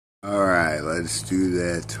Alright, let's do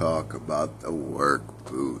that talk about the work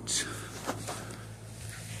boots.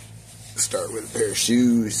 Start with a pair of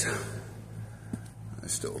shoes. I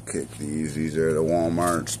still kick these. These are the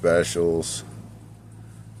Walmart specials.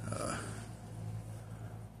 I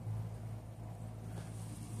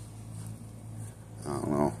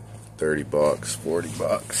don't know, 30 bucks, 40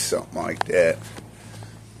 bucks, something like that.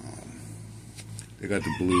 They got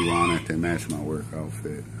the blue on it. They match my work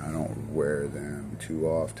outfit. I don't wear them too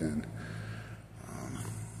often.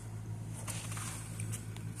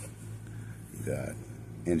 You got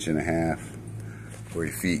 1.5 inches where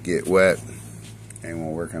your feet get wet.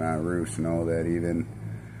 Anyone working on roofs know that even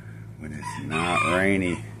when it's not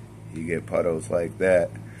rainy, you get puddles like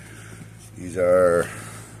that. These are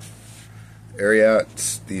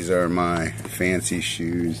Ariats. These are my fancy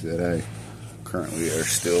shoes that I currently are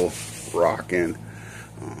still rocking.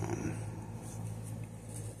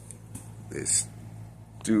 They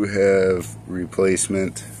do have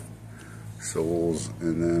replacement soles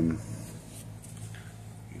in them.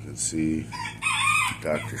 You can see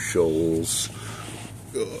Dr. Scholl's.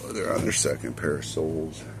 Oh, they're on their second pair of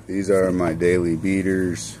soles. These are my daily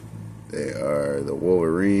beaters. They are the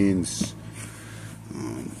Wolverines.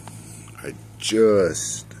 I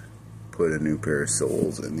just put a new pair of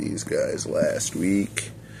soles in these guys last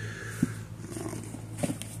week.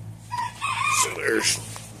 So there's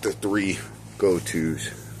the 3 go-tos.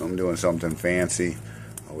 If I'm doing something fancy,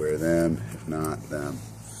 I'll wear them. If not, them.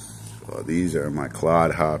 Well, these are my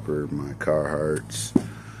Clodhopper, my Carhartts.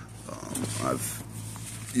 I've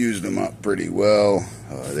used them up pretty well.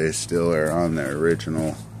 They still are on their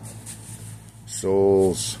original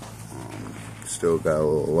soles. Still got a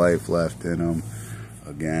little life left in them.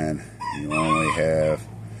 Again, you only have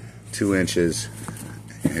 2 inches,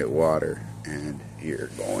 hit water, and you're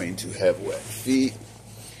going to have wet feet.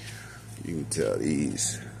 You can tell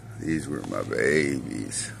these were my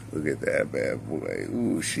babies. Look at that bad boy.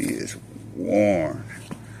 Ooh, she is worn.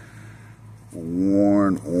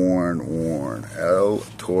 Worn. El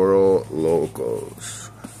Toro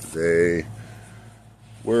Locos. They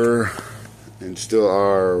were and still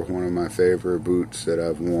are one of my favorite boots that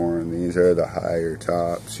I've worn. These are the higher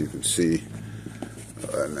tops. You can see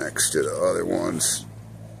next to the other ones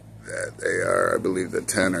that they are, I believe, the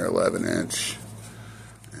 10 or 11 inch.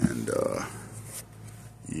 And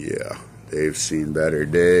yeah, they've seen better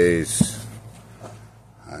days.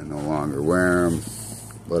 I no longer wear them,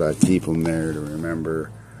 but I keep them there to remember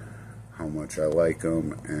how much I like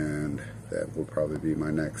them, and that will probably be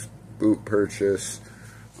my next boot purchase.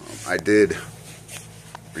 I did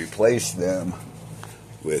replace them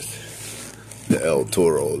with the El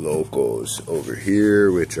Toro Locos over here,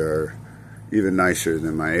 which are even nicer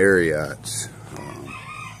than my Ariats.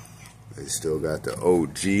 They still got the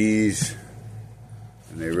OGs,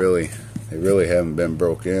 and they really haven't been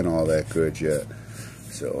broke in all that good yet.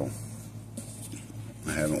 So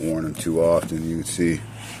I haven't worn them too often. You can see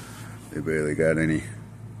they barely got anywhere.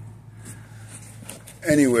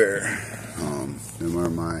 Them are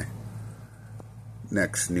my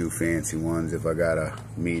next new fancy ones. If I got a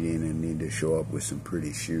meeting and need to show up with some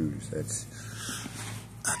pretty shoes, that's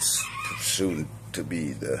soon to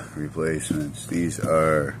be the replacements. These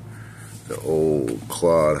are the old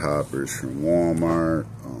Clodhoppers from Walmart.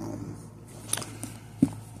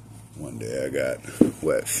 One day I got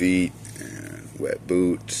wet feet and wet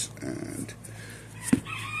boots and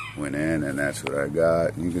went in, and that's what I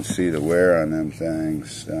got. You can see the wear on them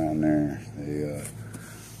things down there. They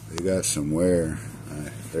got some wear.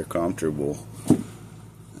 They're comfortable.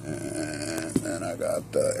 And then I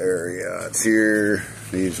got the Ariats here.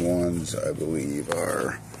 These ones, I believe,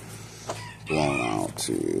 are blown out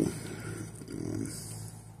too.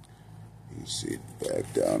 You see it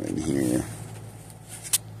back down in here.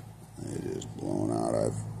 It is blown out.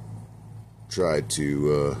 I've tried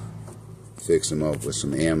to fix them up with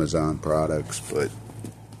some Amazon products, but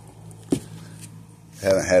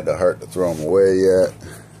haven't had the heart to throw them away yet.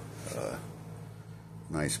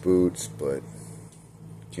 Nice boots, but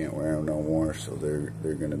can't wear them no more, so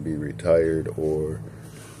they're gonna be retired. Or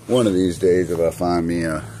one of these days, if I find me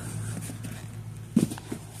a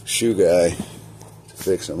shoe guy to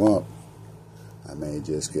fix them up, I may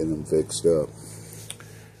just get them fixed up.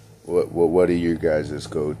 What are your guys'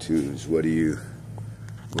 go-tos? What do you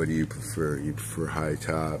prefer? You prefer high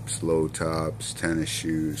tops, low tops, tennis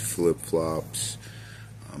shoes, flip-flops?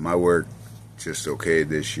 I worked just okay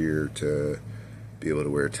this year to be able to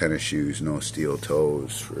wear tennis shoes, no steel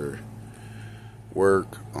toes for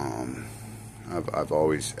work. I've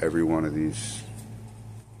always, every one of these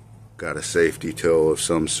got a safety toe of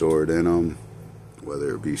some sort in them,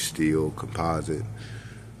 whether it be steel, composite.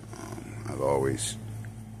 I've always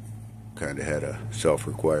kind of had a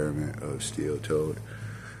self-requirement of steel-toed.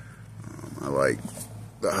 I like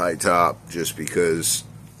the high top just because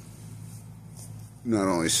not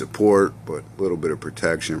only support but a little bit of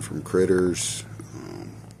protection from critters.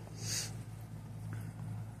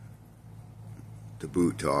 The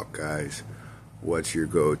boot talk, guys. What's your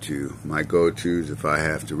go-to? My go-tos, if I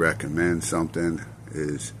have to recommend something,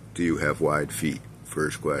 is do you have wide feet?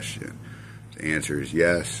 First question. The answer is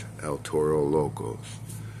yes. El Toro Locos.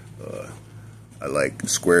 I like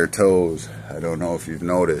square toes. I don't know if you've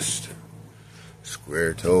noticed.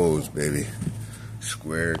 Square toes, baby.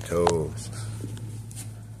 Square toes.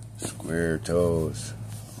 Square toes.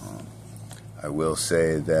 I will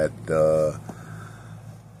say that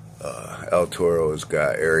El Toro's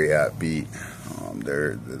got Ariat beat.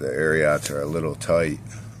 The Ariats are a little tight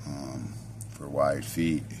for wide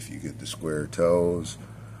feet. If you get the square toes,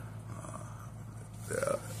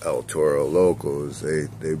 the El Toro Locos,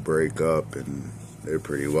 they break up and they're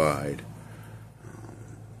pretty wide.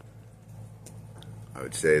 I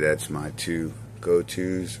would say that's my two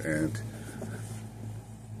go-tos, and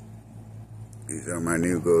these are my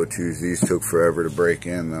new go-tos. These took forever to break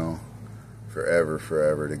in, though.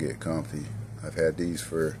 Forever to get comfy. I've had these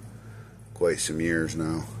for quite some years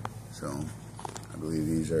now, so I believe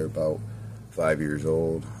these are about 5 years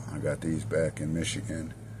old. I got these back in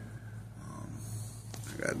Michigan.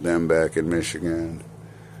 I got them back in Michigan,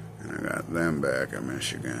 and I got them back in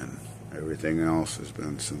Michigan. Everything else has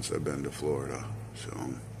been since I've been to Florida. So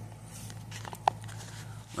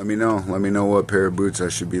let me know what pair of boots I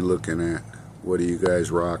should be looking at. What are you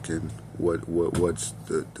guys rocking? What's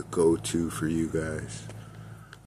the go-to for you guys?